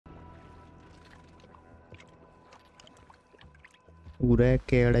पूरा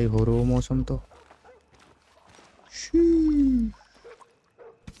केड़ा हो रो मौसम तो शी।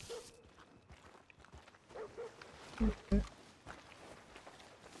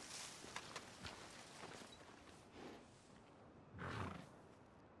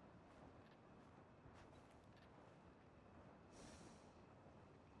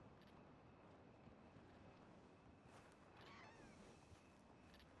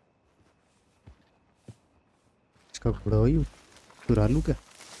 इसका घोड़ा हुई चुरा लूं क्या?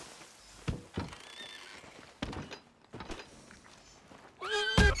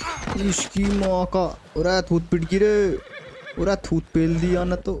 इसकी माँ का उरा थूत पिट की रे, उरा थूत पेल दिया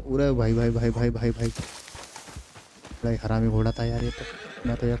ना तो उरा भाई भाई भाई भाई भाई भाई बड़ा हरामी घोड़ा था यार ये तो।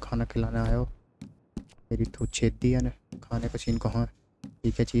 मैं तो यार खाना खिलाने आया हूँ, मेरी थूत छेद दी है ना। खाने का सीन कहाँ है?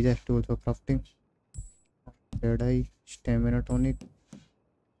 ठीक है चीज़ है, tools for crafting, radii, stamina tonic,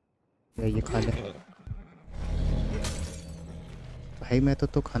 या ये खा ले भाई। मैं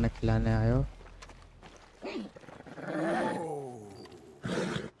तो खाना खिलाने आया हूँ।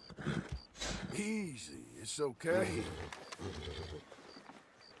 Easy, it's okay.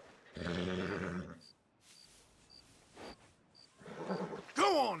 Go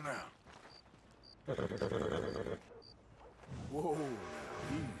on now. Whoa,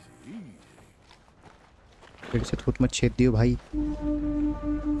 easy, easy. फिर से थूत मत छेद दियो भाई।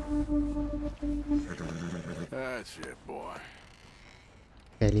 That's it, boy.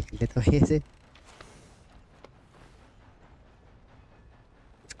 पहले के लिए तो ऐसे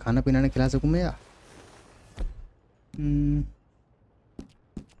खाना पीना नहीं खिला सकूं मैं या?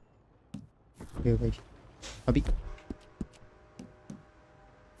 ये भाई अभी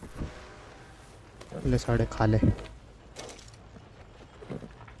ले साढ़े खा ले।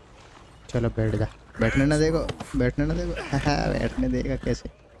 चलो बैठ जा, बैठने ना देखो, बैठने ना देखो। बैठने देगा कैसे?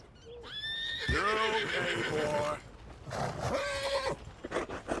 You're okay, boy.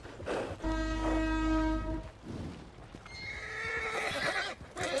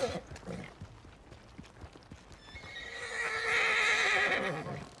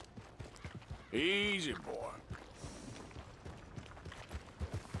 Easy, boy.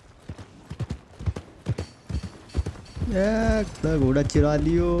 घोड़ा चिरा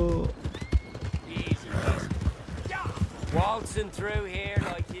लियो। Waltzing through here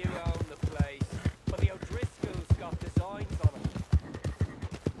like you own the place, but the O'Driscolls got designs on it.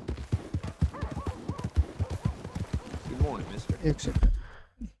 Good morning, mister. एक सेकंड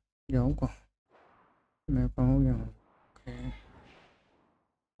जाऊँगा मैं, कहूँ यहाँ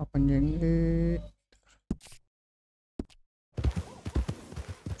अपन जाएंगे।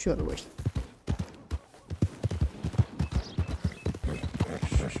 चलो भाई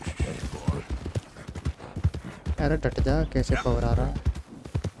अरे डट जा, कैसे पावर आ रहा है?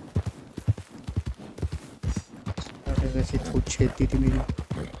 अरे वैसे थूत छेदती थी मेरी।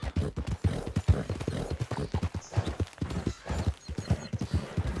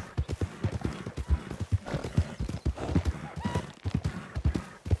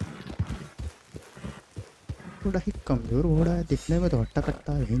 थोड़ा ही कमजोर घोड़ा है, दिखने में तो हट्टा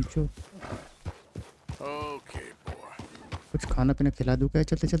कट्टा है हिंचो। Okay, boy. कुछ खाना पीना खिला दूँ क्या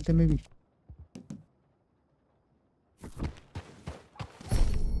चलते चलते में भी?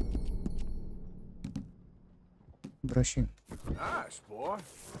 Brushing Nice, boy.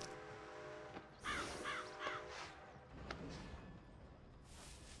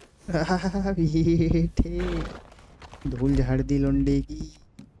 धूल झाड़ दी लोंडे की।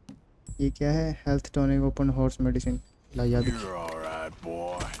 ये क्या है? Health tonic, open horse medicine. ला याद You're all right,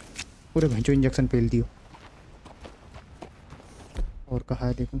 boy. पूरे भैंचो इंजेक्शन पेल दियो। और कहा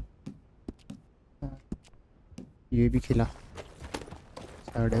है देखूं, ये भी खिला,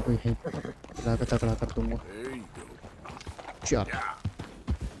 साढ़े कोई है, खिला कर तकड़ा कर दूंगा। There you go. चल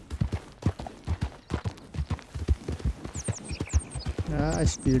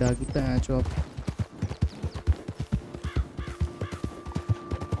स्पीड आ गई पैंचो।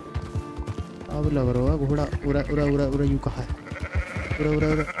 अब लग रहा है घोड़ा उरा उरा उरा उरा यूं कहा है, उरा उरा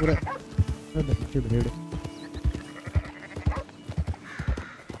उरा उरा उरा बच्चे भेड़।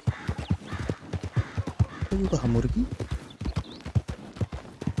 यूं कहा मुर्गी।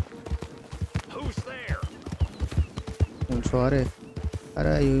 उन सॉरे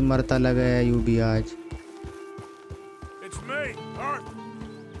अरे यूं मरता लगा है यूं भी आज। It's me, Arthur.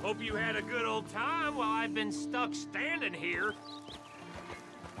 Hope you had a good old time while I've been stuck standing here.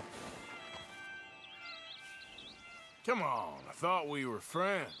 Come on, I thought we were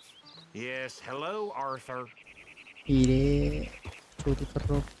friends. Yes, hello, Arthur. हीरे चोरी कर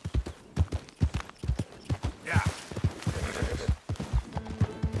रहा हूँ। Yeah.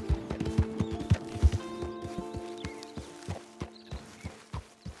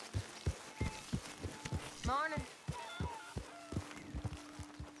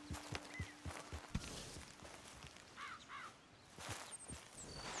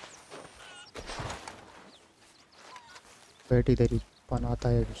 बैठी तेरी बनाता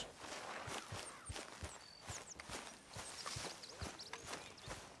है कुछ।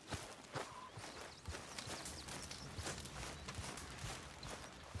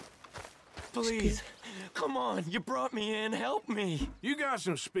 Please, come on. You brought me in. Help me. You got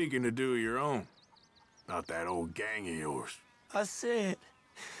some speaking to do of your own. Not that old gang of yours. I said,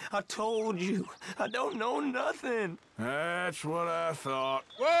 I told you, I don't know nothing. That's what I thought.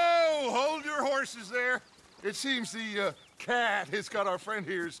 Whoa! Hold your horses there. It seems the cat has got our friend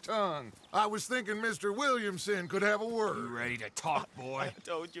here's tongue. I was thinking Mr. Williamson could have a word. Ready to talk, boy? I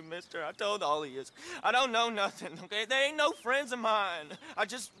told you, mister. I told all of you. I don't know nothing, okay? They ain't no friends of mine. I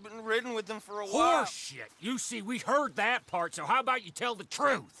just been ridden with them for a while. Horseshit! You see, we heard that part, so how about you tell the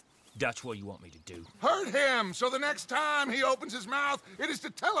truth? Dutch, what do you want me to do? Hurt him, so the next time he opens his mouth, it is to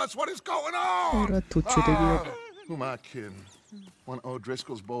tell us what is going on. Who am I kidding? One of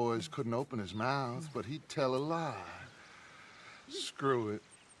O'Driscoll's boys couldn't open his mouth, but he'd tell a lie. Screw it.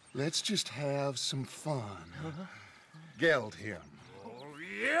 Let's just have some fun. Geld him.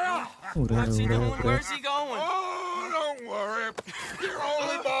 Yeah! What's he doing? Where's he going? Oh, don't worry. You're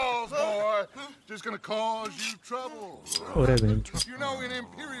only balls, boy. Just gonna cause you trouble. You know, in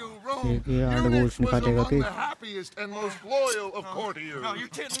Imperial Rome, Eunice was among the happiest and most loyal of courtiers. No, you're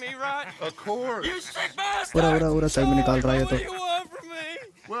kidding me, right? Of course. You sick bastard! Side में निकाल रहा है What तो do you want from me?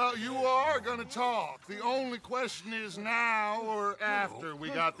 Well, you are gonna talk. The only question is now or after we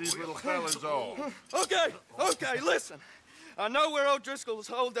got these little fellas off. Okay, listen. I know where O'Driscoll's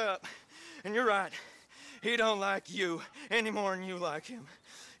holed up, and you're right. He don't like you any more than you like him.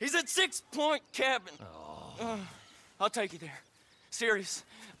 He's at 6 Point Cabin. I'll take you there. Serious,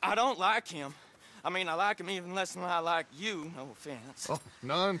 I don't like him. I mean, I like him even less than I like you, no offense. Oh,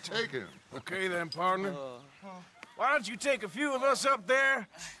 none taken. Okay then, partner. Why don't you take a few of us up there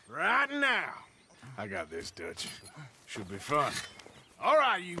right now? I got this, Dutch. Should be fun. All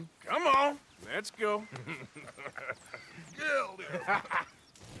right, you. Come on. Let's go.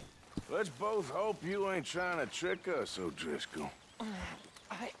 Let's both hope you ain't trying to trick us, O'Driscoll.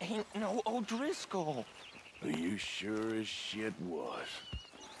 I ain't no O'Driscoll. You sure as shit was.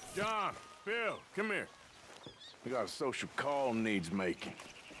 John, Bill, come here. We got a social call needs making.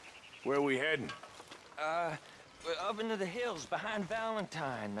 Where are we heading? Up into the hills behind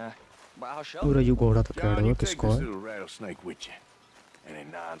Valentine. Well, I'll show पूरा you. You घोड़ा तो John, you CAD take किसको this है little rattlesnake with you. Any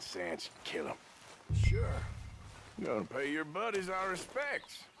nonsense, kill him. Sure. You're gonna pay your buddies our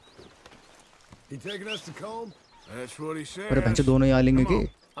respects. He taking us to Combe? That's what he said. अरे बच्चे दोनों ही आ लेंगे कि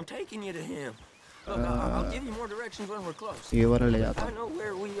I'm taking you to him. Look, I'll give you more directions when we're close. ये वाला ले जाता I know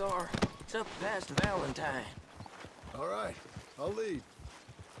where we are. It's up past Valentine. All right, I'll lead.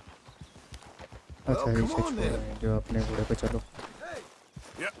 अच्छा come इसे on, छोड़ो then. जो अपने घोड़े पे चलो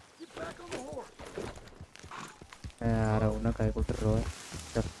Yep. Get back on the horse. मैं आ रहा हूँ ना काय को डर रहा है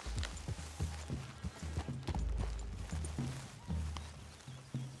चल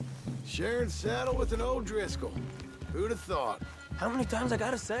Sharing saddle with an O'Driscoll. Who'd have thought? How many times I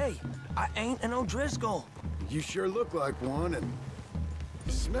gotta say? I ain't an O'Driscoll. You sure look like one, and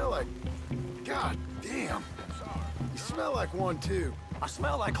you smell like... God damn. You smell like one, too. I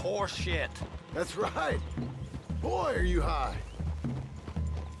smell like horse shit. That's right. Boy, are you high.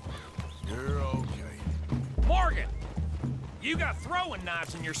 You're okay. Morgan! You got throwing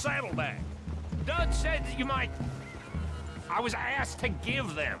knives in your saddlebag. Doug said that you might... I was asked to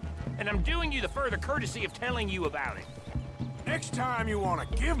give them, and I'm doing you the further courtesy of telling you about it. Next time you want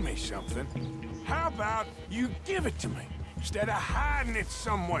to give me something, how about you give it to me, instead of hiding it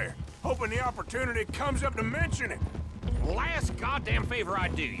somewhere, hoping the opportunity comes up to mention it? Last goddamn favor I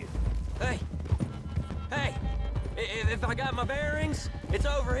do you. Hey! If I got my bearings, it's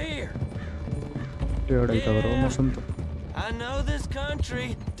over here. पेड़ ही cover हो मौसम तो I know this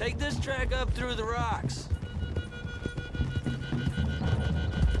country. Take this track up through the rocks.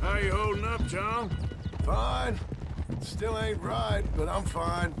 How you holding up, John? Fine. Still ain't right, but I'm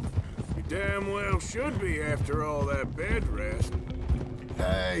fine. You damn well should be after all that bed rest.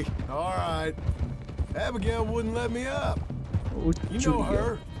 Hey, all right. Abigail wouldn't let me up. You know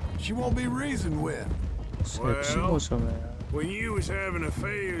her. She won't be reasoned with. Sexy Well, मौसम है यार When you was having a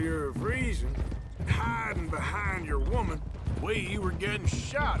failure of reason, hiding behind your woman, the way you were getting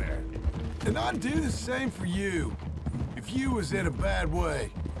shot at. And I'd do the same for you, if you was in a bad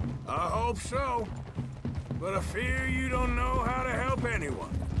way. I hope so. But I fear you don't know how to help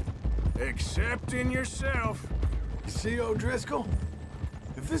anyone. Except in yourself. You see, O'Driscoll?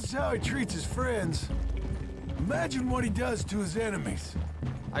 If this is how he treats his friends, imagine what he does to his enemies.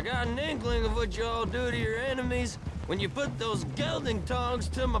 I got an inkling of what y'all do to your enemies when you put those gelding tongs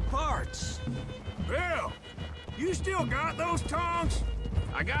to my parts. Bill! You still got those tongs?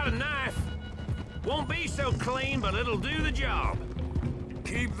 I got a knife. Won't be so clean, but it'll do the job.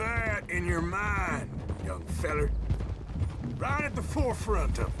 Keep that in your mind, young feller. Right at the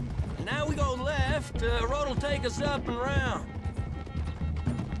forefront of it. Now we go left. Road will take us up and round.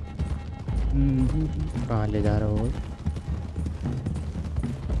 कहाँ ले जा रहे हो?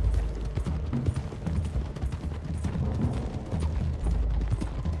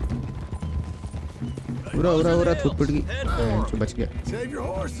 उरा थूक पिट गई। जो बच गया। Save your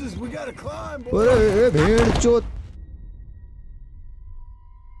horses, we gotta climb, boy. अरे भेड़ चोत।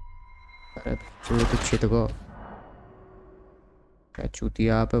 अरे चोत छित को। क्या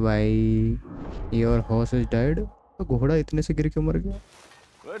चूतिया पे भाई? Your horse is dead? घोड़ा इतने से गिर के मर गया।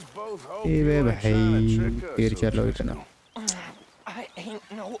 ए वे भाई फिर चलो इतना। I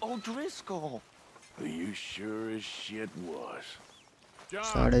ain't no O'Driscoll. You sure as shit was.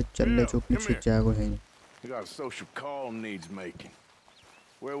 साढ़े चल्ले जो पीछे जागो हैं। We got a social call needs making.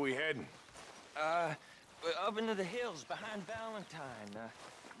 Where are we heading? Up into the hills behind Valentine.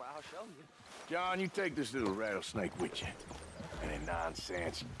 I'll show you. John, you take this little rattlesnake with you. Any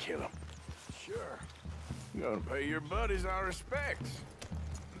nonsense, you kill him. Sure. You're gonna pay your buddies our respects.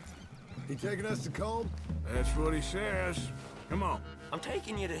 He taking us to Combe? That's what he says. Come on. I'm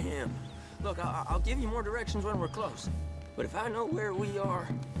taking you to him. Look, I'll give you more directions when we're close. But if I know where we are,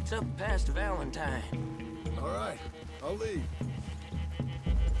 it's up past Valentine. All right, I'll lead.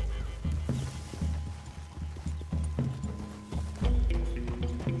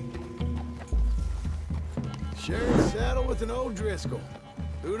 Sharing a saddle with an O'Driscoll.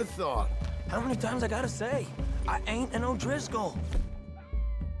 Who'd have thought? How many times I gotta say? I ain't an O'Driscoll.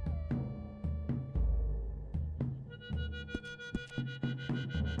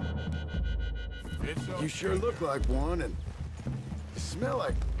 You sure look like one, and you smell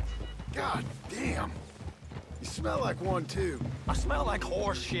like... God damn. You smell like one, too. I smell like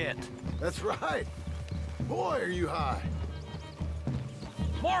horse shit. That's right. Boy, are you high.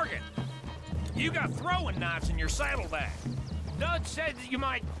 Morgan! You got throwing knives in your saddlebag. Dud said that you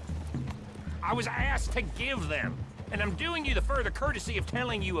might... I was asked to give them, and I'm doing you the further courtesy of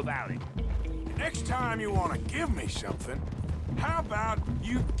telling you about it. Next time you want to give me something, how about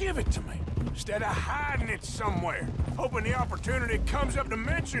you give it to me? Instead of hiding it somewhere, hoping the opportunity comes up to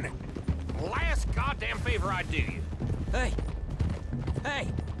mention it. Last goddamn favor I do you. Hey! Hey!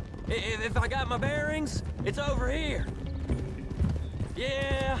 If I got my bearings, it's over here.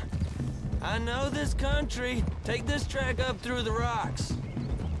 Yeah, I know this country. Take this track up through the rocks.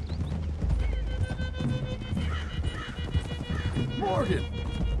 Morgan!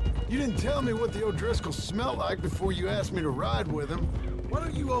 You didn't tell me what the O'Driscolls smelled like before you asked me to ride with them. Why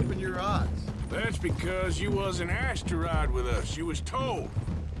don't you open your eyes? That's because you wasn't asked to ride with us. You was told.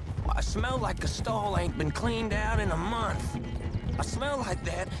 I smell like a stall ain't been cleaned out in a month. I smell like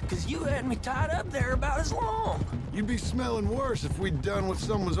that because you had me tied up there about as long. You'd be smelling worse if we'd done what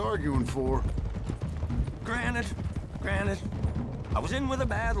someone's arguing for. Granted. I was in with a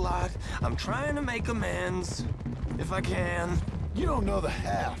bad lot. I'm trying to make amends, if I can. You don't know the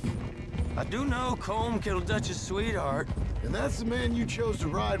half. I do know Colm killed Dutch's sweetheart. And that's the man you chose to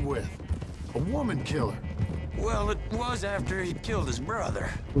ride with. A woman killer. Well, it was after he'd killed his brother.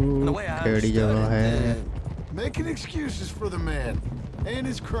 Ooh, The way I understood it, Making excuses for the man and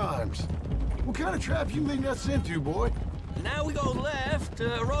his crimes. What kind of trap you leading us into, boy? now we go left.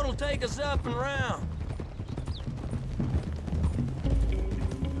 Road will take us up and round.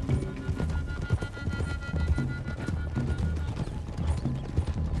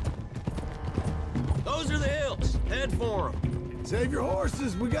 Those are the hills. Head for them. Save your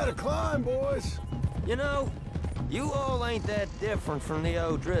horses. We gotta climb, boys. You know, you all ain't that different from the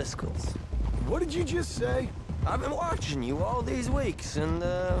O'Driscolls. What did you just say? I've been watching you all these weeks, and,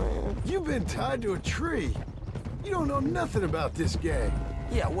 You've been tied to a tree. You don't know nothing about this gang.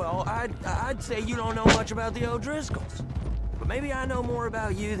 yeah, well, I'd say you don't know much about the O'Driscolls. But maybe I know more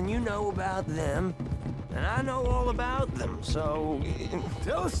about you than you know about them. And I know all about them, so...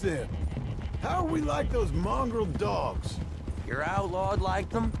 Tell us then. How are we like those mongrel dogs? You're outlawed like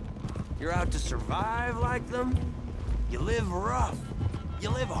them. You're out to survive like them. You live rough. You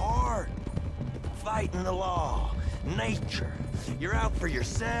live hard. Fighting the law. Nature. You're out for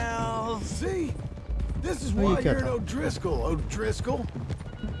yourselves. See? This is Oh, you why you're an can't. O'Driscoll, O'Driscoll.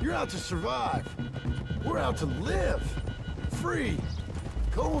 You're out to survive. We're out to live. Free.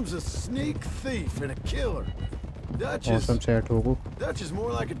 Colm's a sneak thief and a killer. Dutch मौसम set होगो is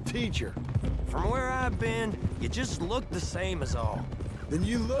more like a teacher. From where I've been, you just look the same as all. Then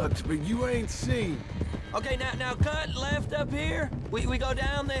you looked, but you ain't seen. Okay, now cut left up here. We go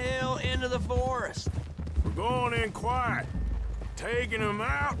down the hill into the forest. We're going in quiet, taking them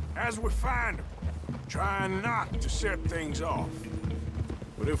out as we find them, trying not to set things off.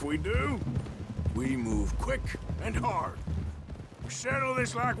 But if we do, we move quick and hard. We settle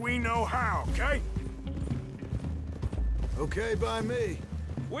this like we know how, okay? Okay by me.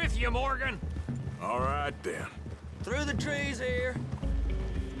 With you, Morgan. All right, then. Through the trees here.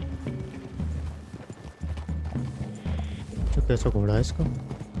 जो कैसा घोड़ा है इसका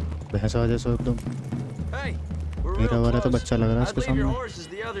भैंसा जैसा एकदम Hey, we're मेरा real वाला तो close. बच्चा लग रहा है I'd इसके leave your सामने horses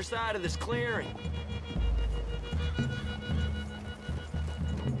the other side of this clearing.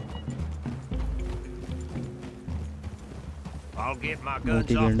 I'll get my guns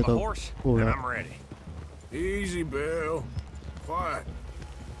मोटी off गेंड the का horse, घोड़ा and I'm ready. Easy, Bill. Quiet.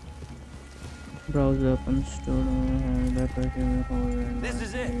 browse weapons store This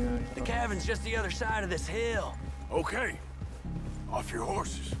is it. The cabin's just the other side of this hill. Okay. Off your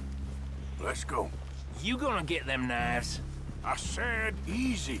horses. Let's go. You gonna get them knives? I said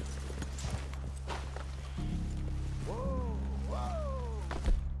easy.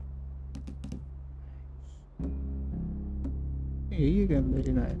 ये क्या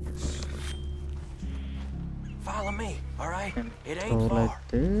very nice Follow me, all right? It so ain't far. like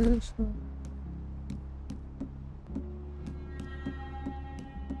this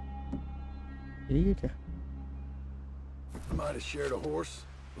ये क्या I might have shared a horse,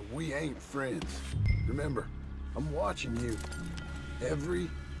 but we ain't friends. Remember, I'm watching you every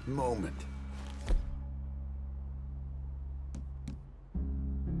moment.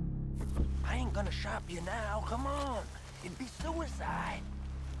 I ain't gonna shop you now. Come on. It'd be suicide.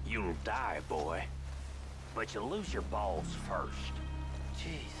 You'll die, boy. But you'll lose your balls first.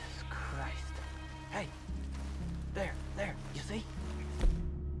 Jesus Christ. Hey. There. You see?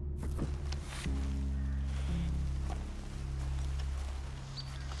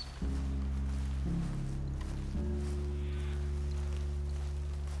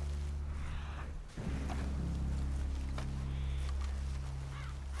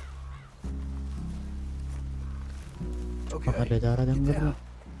 कहाँ ले जा रहा है जंगल में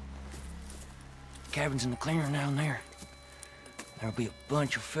Cabin's in the clearing down there. There'll be a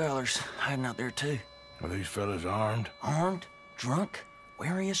bunch of fellers hiding out there too. Are these fellas armed? Armed, drunk,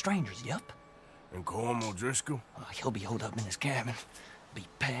 wary of strangers, yup. And Colm O'Driscoll? He'll be holed up in his cabin. Be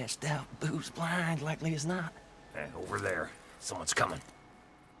passed out, booze blind, likely as not. Over there. Someone's coming.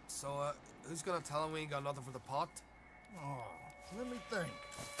 So, who's gonna tell him we ain't got nothing for the pot? Oh, let me think.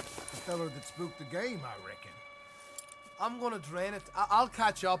 The feller that spooked the game, I reckon. I'm gonna drain it. I'll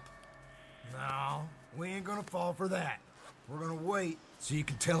catch up. No, we ain't gonna fall for that. We're gonna wait so you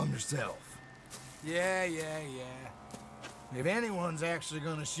can tell him yourself. Yeah. If anyone's actually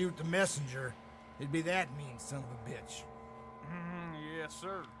gonna shoot the messenger, it'd be that mean son of a bitch. Yes,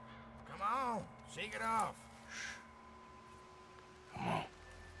 sir. Come on, shake it off. Come on.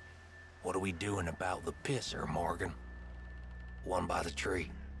 What are we doing about the pisser, Morgan? One by the tree.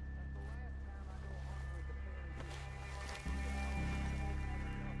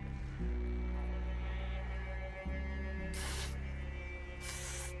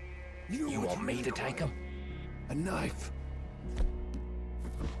 You want me to take him? A knife.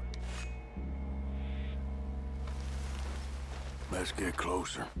 Let's get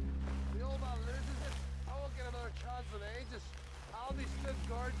closer. The old man loses it. I won't get another chance in ages. I'll be stood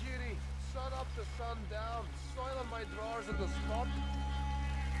guard duty, sun up to sun down, soiling my drawers in the spot.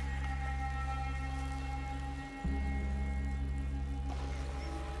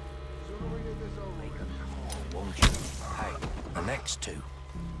 Sooner we get this over with. Won't you? Hey, the next two.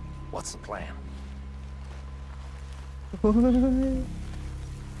 What's the plan?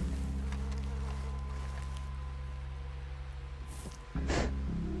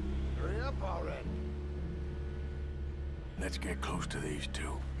 Hurry up already. Let's get close to these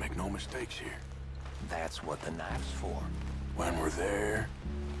two. Make no mistakes here. That's what the knife's for. When we're there,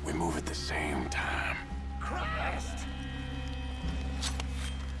 we move at the same time. Christ!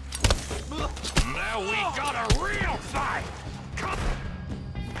 Now we got a real fight! Come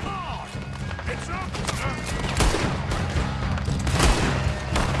on! It's up!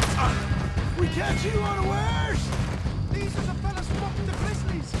 We catch you unawares! These are the fellas from up the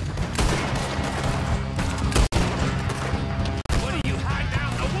Grizzlies. What do you hide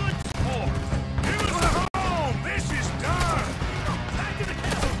down the woods for? Give us a home! This is done! Back to the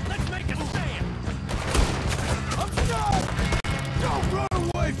cabin! Let's make a stand! I'm shot! Don't run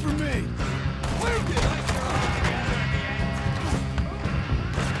away from me! Wait!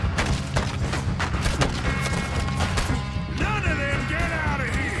 None of them get out of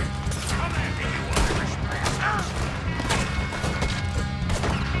here! Come at me, you Irish bastards!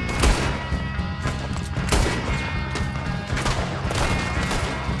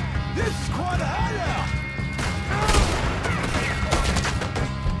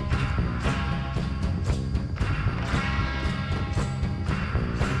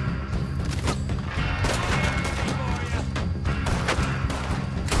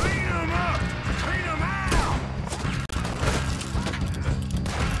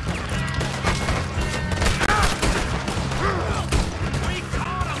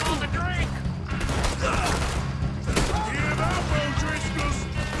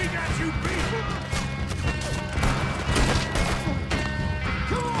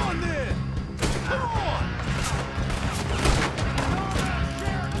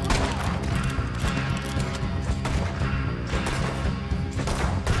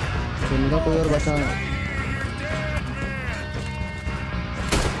 मेरा कोई और बचा है।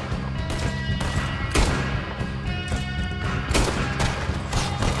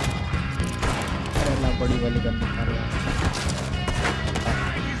 अरे ना बड़ी वाली gun निकाल रहा है।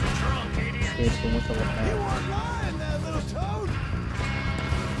 इसको मुझे बताया।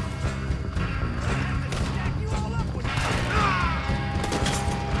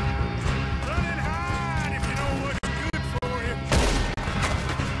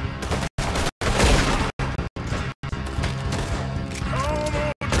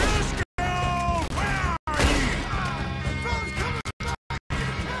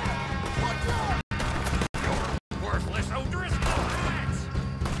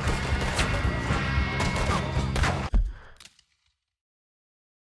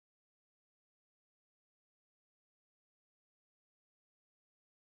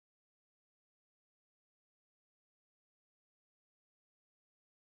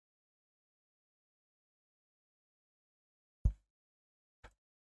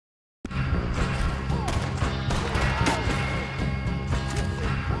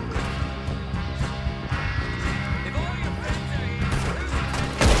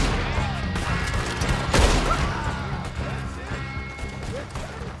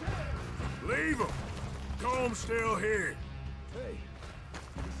 Still here. Hey,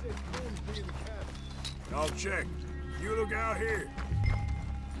 you said Combs be in the cabin. I'll check. You look out here.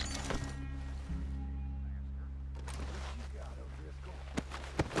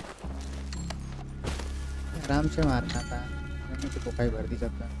 आराम से मारना था, मैंने तो पोकाई भर दी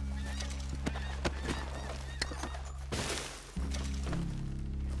सकता।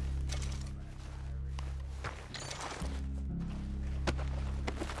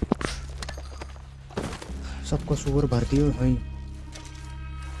 सबको सुअर भरती हो भाई।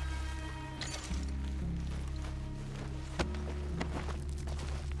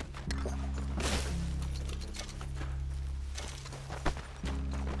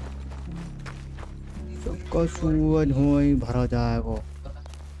 सबका सुअर हो ही भरा जाएगा।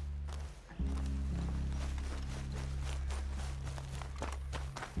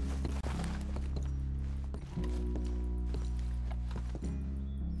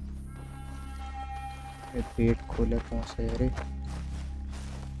 पेट खोले कौन से अरे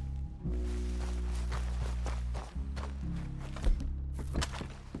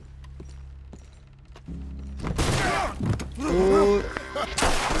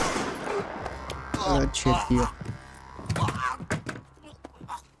छेद दिया।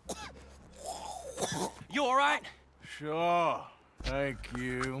 You all right? Sure. Thank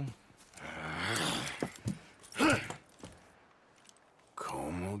you.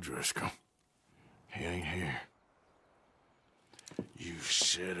 Como Driscoll. He ain't here. You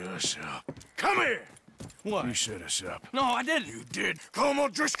set us up. Come here! What? You set us up. No, I didn't. You did. Como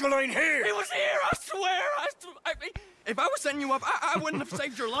Driscoll ain't here! He was here, I swear. I mean, if I was setting you up, I wouldn't have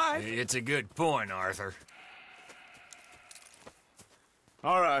saved your life. It's a good point, Arthur.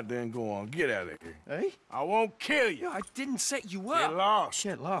 All right, then, go on. Get out of here. Hey? I won't kill you. I didn't set you up. Get lost.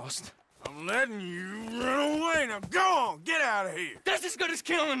 Get lost. I'm letting you run away. Now go on. Get out of here. That's as good as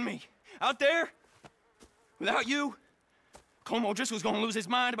killing me. Out there, without you, Como just was gonna lose his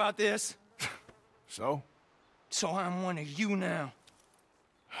mind about this. So? So I'm one of you now.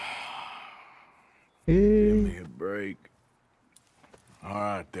 Give me a break. All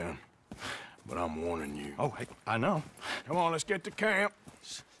right, then. But I'm warning you. Oh, hey, I know. Come on, let's get to camp.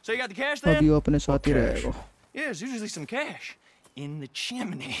 So you got the cash there? अभी वो अपने साथ ही रहेगा। Yeah, there's usually some cash in the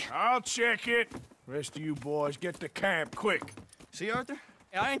chimney. I'll check it. Rest of you boys, get to camp quick. See, Arthur?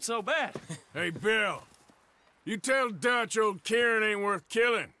 I ain't so bad. Hey, Bill. You tell Dutch old Kieran ain't worth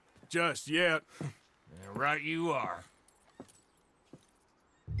killing. Just yet. Yeah, right you are.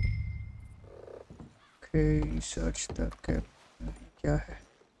 Okay, search the cap. क्या है?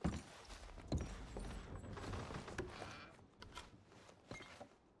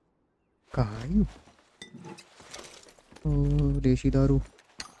 कहाँ है you? ओ देशी दारू।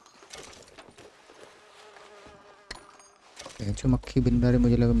 जो मक्खी बिंदा रहे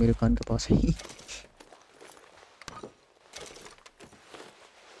मुझे लगा मेरे कान के पास है ही।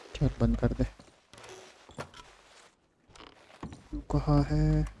 चल बंद कर दे। कहाँ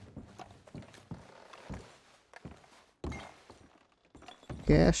है?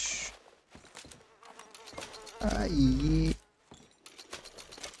 कैश। ये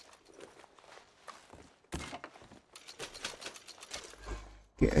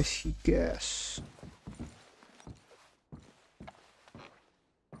गैस ही गैस।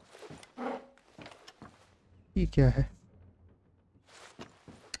 ये क्या है?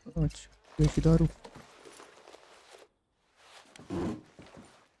 अच्छा देसी दारू।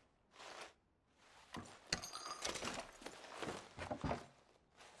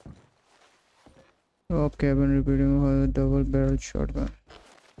 cabin repeating for the double barrel shotgun.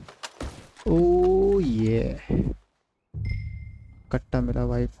 Oh yeah. कट्टा मिला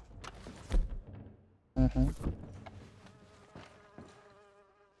भाई.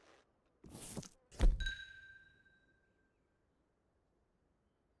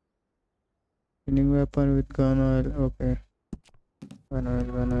 Cleaning weapon with gun oil. Okay. Gun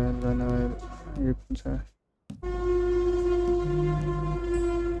oil. ये कौन सा है?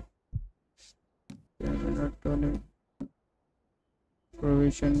 Stamina tonic.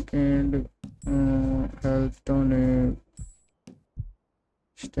 Provision canned. Health tonic.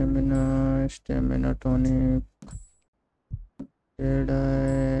 Stamina tonic.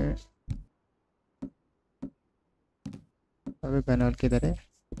 अबे बैनर किधर है?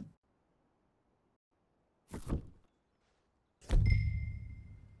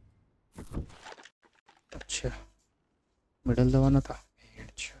 अच्छा मिडल दबाना था.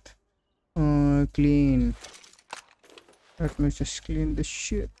 Clean. Let me just clean the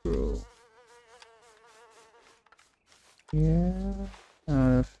shit, bro. Yeah.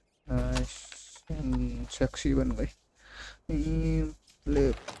 Nice and sexy बन गई.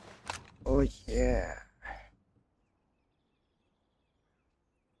 Flip. Oh yeah.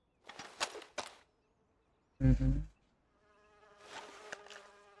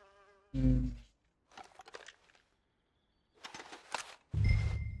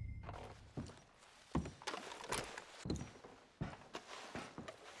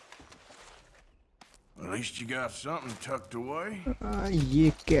 At least you got something tucked away.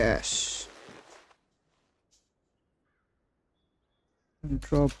 ये cash.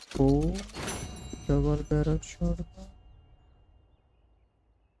 Drop bow. Double barrel shotgun.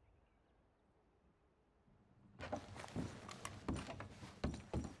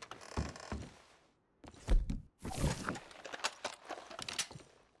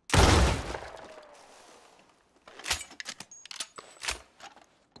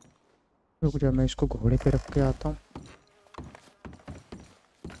 रुक जा, मैं इसको घोड़े पे रख के आता हूँ,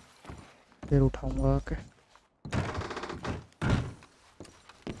 फिर उठाऊंगा आके.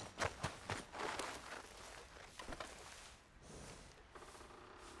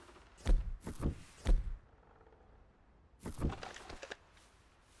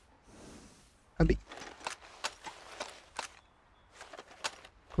 अभी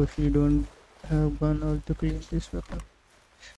because you don't have gun or to clean this weapon.